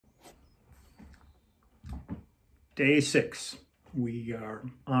Day 6. We are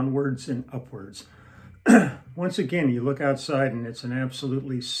onwards and upwards. Once again, you look outside and it's an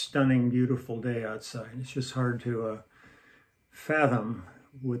absolutely stunning, beautiful day outside. It's just hard to fathom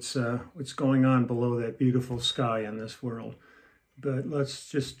what's going on below that beautiful sky in this world. But let's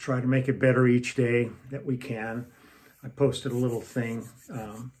just try to make it better each day that we can. I posted a little thing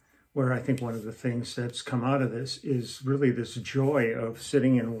where I think one of the things that's come out of this is really this joy of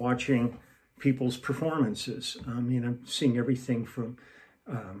sitting and watching people's performances. I mean, I'm seeing everything from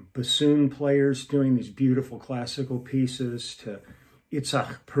bassoon players doing these beautiful classical pieces to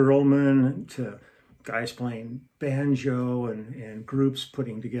Itzhak Perlman, to guys playing banjo and groups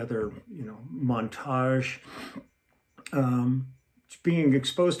putting together, montage. Being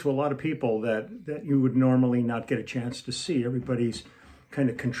exposed to a lot of people that you would normally not get a chance to see. Everybody's kind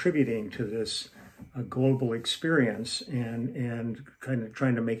of contributing to this global experience and kind of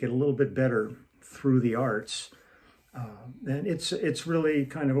trying to make it a little bit better through the arts. And it's really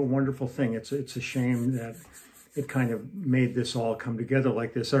kind of a wonderful thing. It's a shame that it kind of made this all come together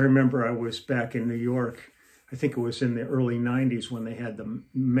like this. I remember I was back in New York, I think it was in the early 90s when they had the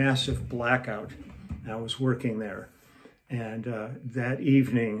massive blackout. I was working there. And that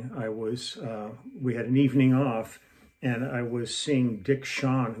evening we had an evening off, and I was seeing Dick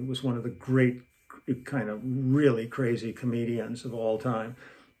Shawn, who was one of the great kind of really crazy comedians of all time,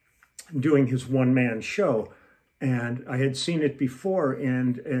 doing his one-man show. And I had seen it before,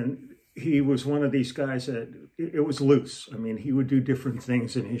 and he was one of these guys that, it was loose. I mean, he would do different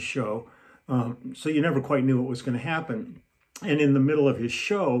things in his show. So you never quite knew what was going to happen. And in the middle of his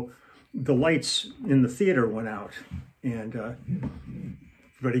show, the lights in the theater went out. And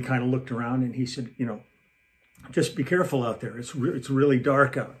everybody kind of looked around, and he said, just be careful out there. It's really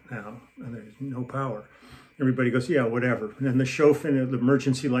dark out now, and there's no power. Everybody goes, yeah, whatever. And then the show finished, the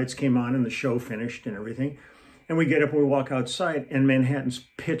emergency lights came on, and the show finished and everything. And we get up and we walk outside, and Manhattan's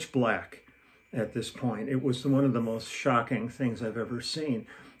pitch black at this point. It was one of the most shocking things I've ever seen.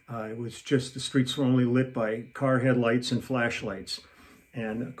 It was just the streets were only lit by car headlights and flashlights.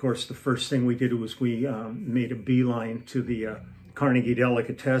 And of course, the first thing we did was we made a beeline to the Carnegie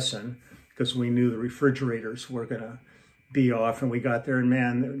Delicatessen, because we knew the refrigerators were going to be off. And we got there, and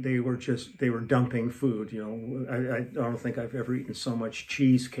man, they were dumping food. I don't think I've ever eaten so much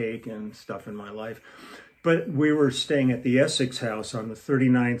cheesecake and stuff in my life. But we were staying at the Essex House on the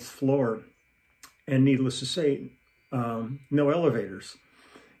 39th floor, and needless to say, no elevators.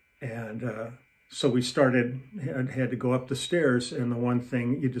 And so we had to go up the stairs, and the one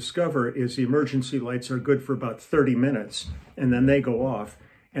thing you discover is the emergency lights are good for about 30 minutes, and then they go off.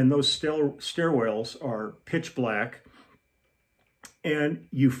 And those stairwells are pitch black, and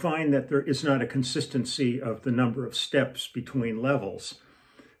you find that there is not a consistency of the number of steps between levels.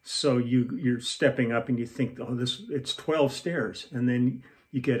 So you're stepping up and you think, oh, it's 12 stairs, and then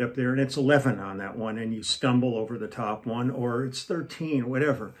you get up there and it's 11 on that one, and you stumble over the top one, or it's 13,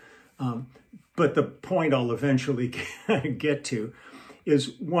 whatever. But the point I'll eventually get to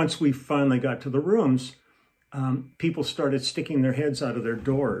is once we finally got to the rooms, people started sticking their heads out of their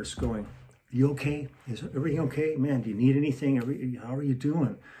doors going, you okay? Is everything okay? Man, do you need anything? How are you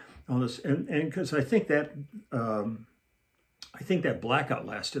doing? All this. And because I think that blackout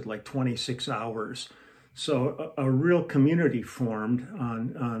lasted like 26 hours. So a real community formed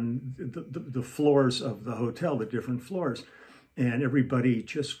on the floors of the hotel, the different floors. And everybody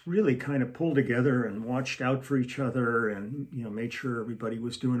just really kind of pulled together and watched out for each other and, made sure everybody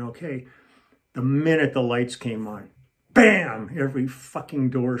was doing okay. The minute the lights came on, bam, every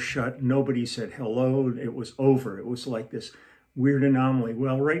fucking door shut. Nobody said hello. It was over. It was like this weird anomaly.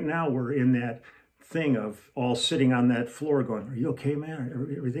 Well, right now we're in that thing of all sitting on that floor going, are you okay, man?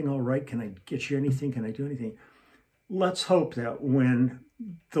 Everything all right? Can I get you anything? Can I do anything? Let's hope that when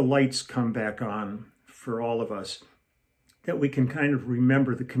the lights come back on for all of us, that we can kind of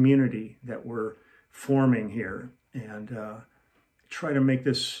remember the community that we're forming here and try to make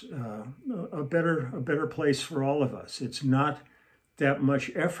this a better place for all of us. It's not that much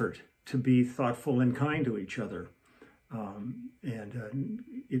effort to be thoughtful and kind to each other.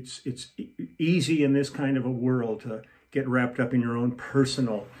 It's easy in this kind of a world to get wrapped up in your own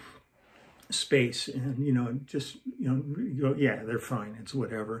personal space and, yeah, they're fine. It's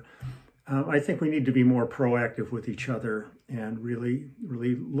whatever. I think we need to be more proactive with each other and really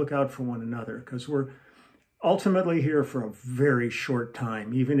look out for one another, because we're ultimately here for a very short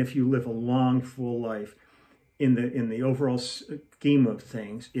time. Even if you live a long, full life, in the overall scheme of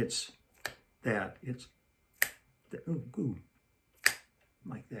things, it's like that.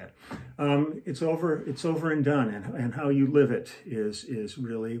 It's over and done, and how you live it is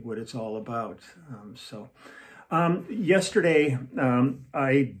really what it's all about. Yesterday,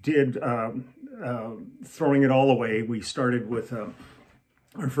 I did Throwing It All Away. We started with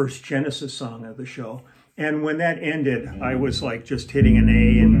our first Genesis song of the show. And when that ended, I was like just hitting an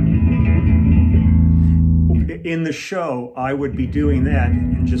A. And in the show, I would be doing that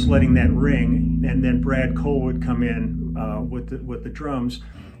and just letting that ring. And then Brad Cole would come in with the drums.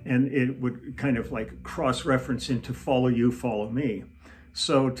 And it would kind of like cross-reference into Follow You, Follow Me.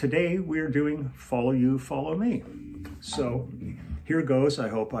 So today we're doing Follow You, Follow Me. So here goes. I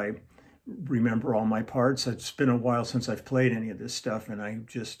hope I remember all my parts. It's been a while since I've played any of this stuff, and I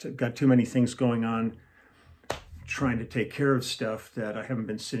just got too many things going on trying to take care of stuff that I haven't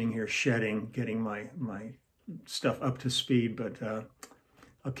been sitting here shedding, getting my stuff up to speed, but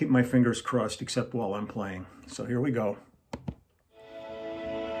I'll keep my fingers crossed except while I'm playing. So here we go.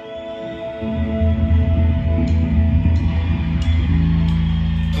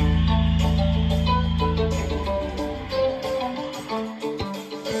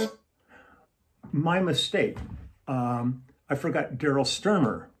 My mistake. I forgot Daryl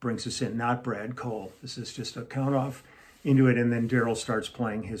Stuermer brings us in, not Brad Cole. This is just a count off into it, and then Daryl starts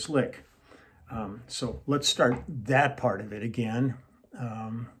playing his lick. So let's start that part of it again.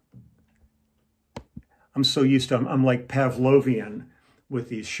 I'm so used to, I'm like Pavlovian with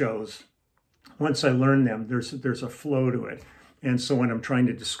these shows. Once I learn them, there's a flow to it. And so when I'm trying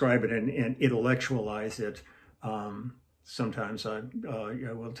to describe it and intellectualize it, sometimes I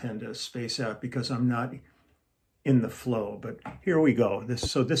will tend to space out because I'm not in the flow. But here we go.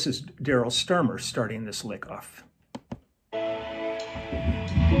 So this is Daryl Stuermer starting this lick off.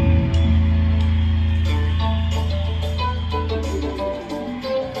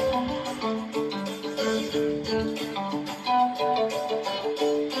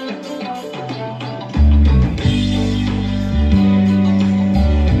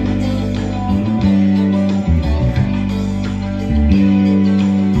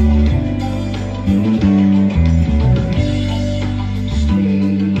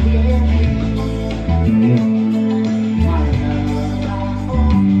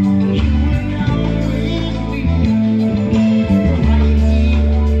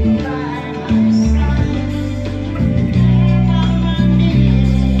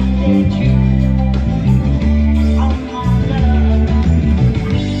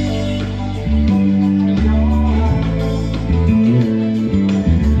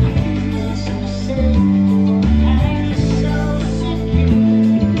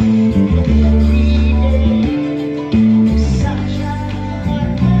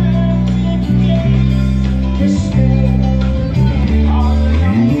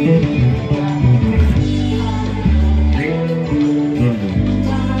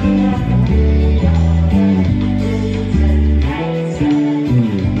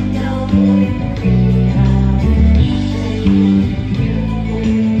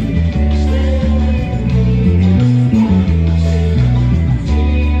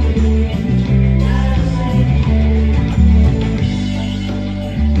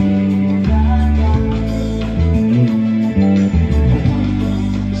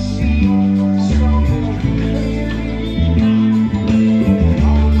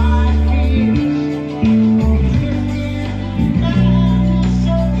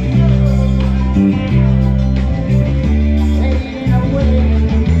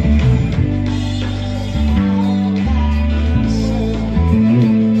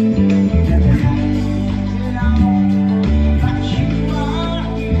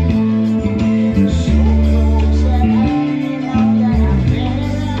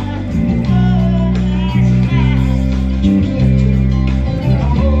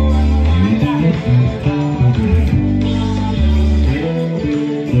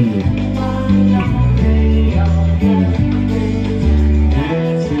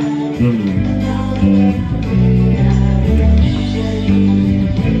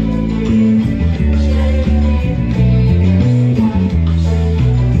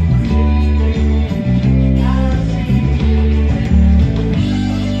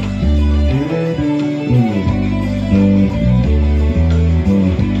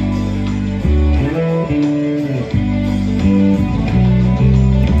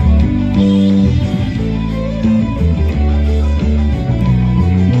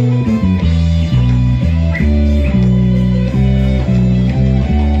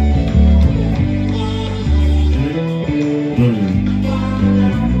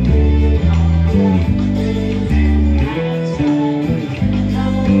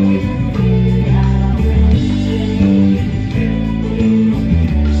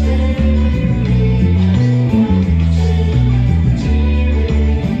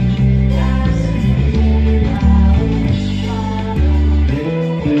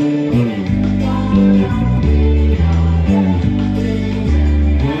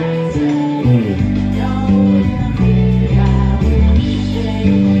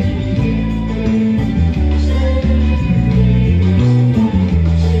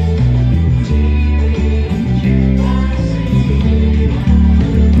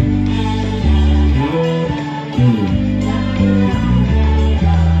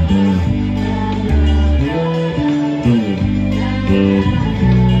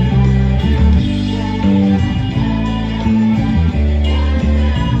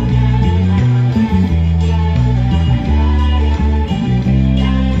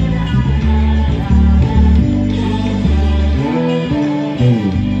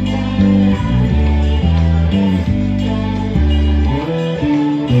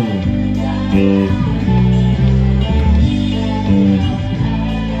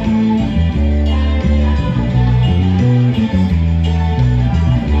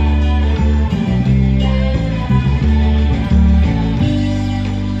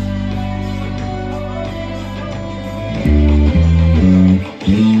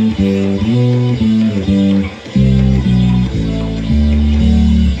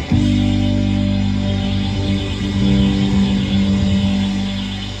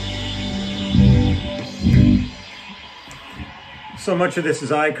 much of this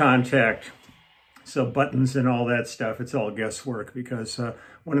is eye contact. So buttons and all that stuff, it's all guesswork, because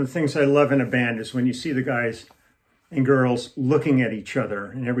one of the things I love in a band is when you see the guys and girls looking at each other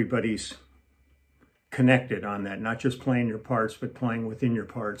and everybody's connected on that, not just playing your parts, but playing within your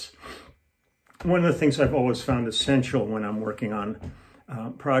parts. One of the things I've always found essential when I'm working on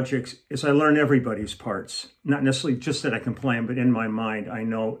projects is I learn everybody's parts. Not necessarily just that I can play them, but in my mind, I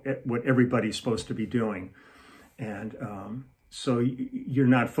know what everybody's supposed to be doing. And so you're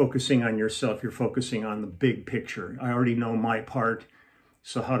not focusing on yourself, you're focusing on the big picture. I already know my part,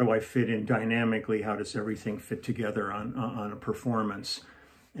 so how do I fit in dynamically? How does everything fit together on a performance?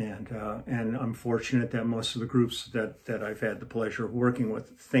 And I'm fortunate that most of the groups that I've had the pleasure of working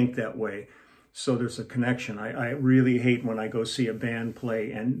with think that way. So there's a connection. I really hate when I go see a band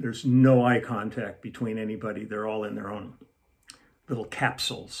play and there's no eye contact between anybody. They're all in their own little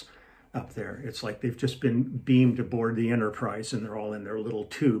capsules up there. It's like they've just been beamed aboard the Enterprise and they're all in their little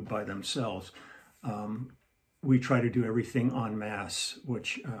tube by themselves. We try to do everything en masse,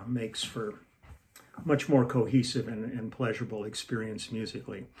 which makes for much more cohesive and pleasurable experience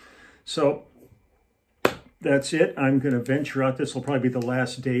musically. So that's it. I'm going to venture out. This will probably be the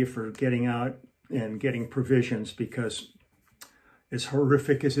last day for getting out and getting provisions, because as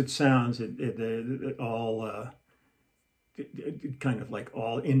horrific as it sounds, kind of like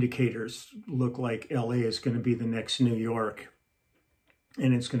all indicators look like LA is going to be the next New York,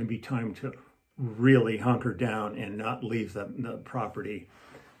 and it's going to be time to really hunker down and not leave the property.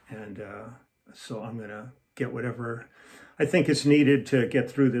 And so I'm going to get whatever I think is needed to get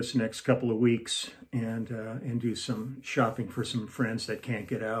through this next couple of weeks, and do some shopping for some friends that can't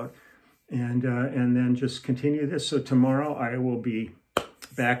get out, and then just continue this. So tomorrow I will be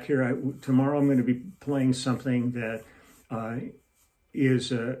back here. Tomorrow I'm going to be playing something that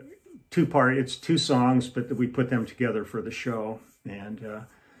is a two-part. It's two songs, but we put them together for the show. And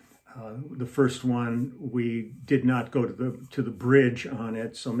the first one, we did not go to the bridge on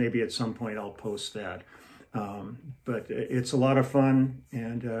it, so maybe at some point I'll post that. But it's a lot of fun,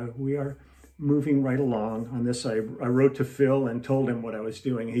 and we are moving right along on this. I wrote to Phil and told him what I was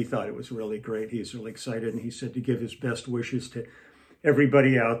doing. He thought it was really great. He's really excited, and he said to give his best wishes to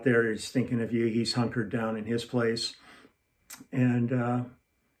everybody out there. He's thinking of you. He's hunkered down in his place, and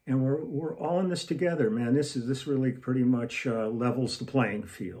we're all in this together, man. This really pretty much levels the playing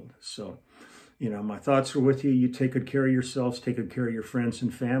field. So, my thoughts are with you. You take good care of yourselves, take good care of your friends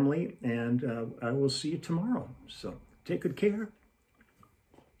and family, and I will see you tomorrow. So take good care.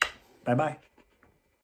 Bye-bye.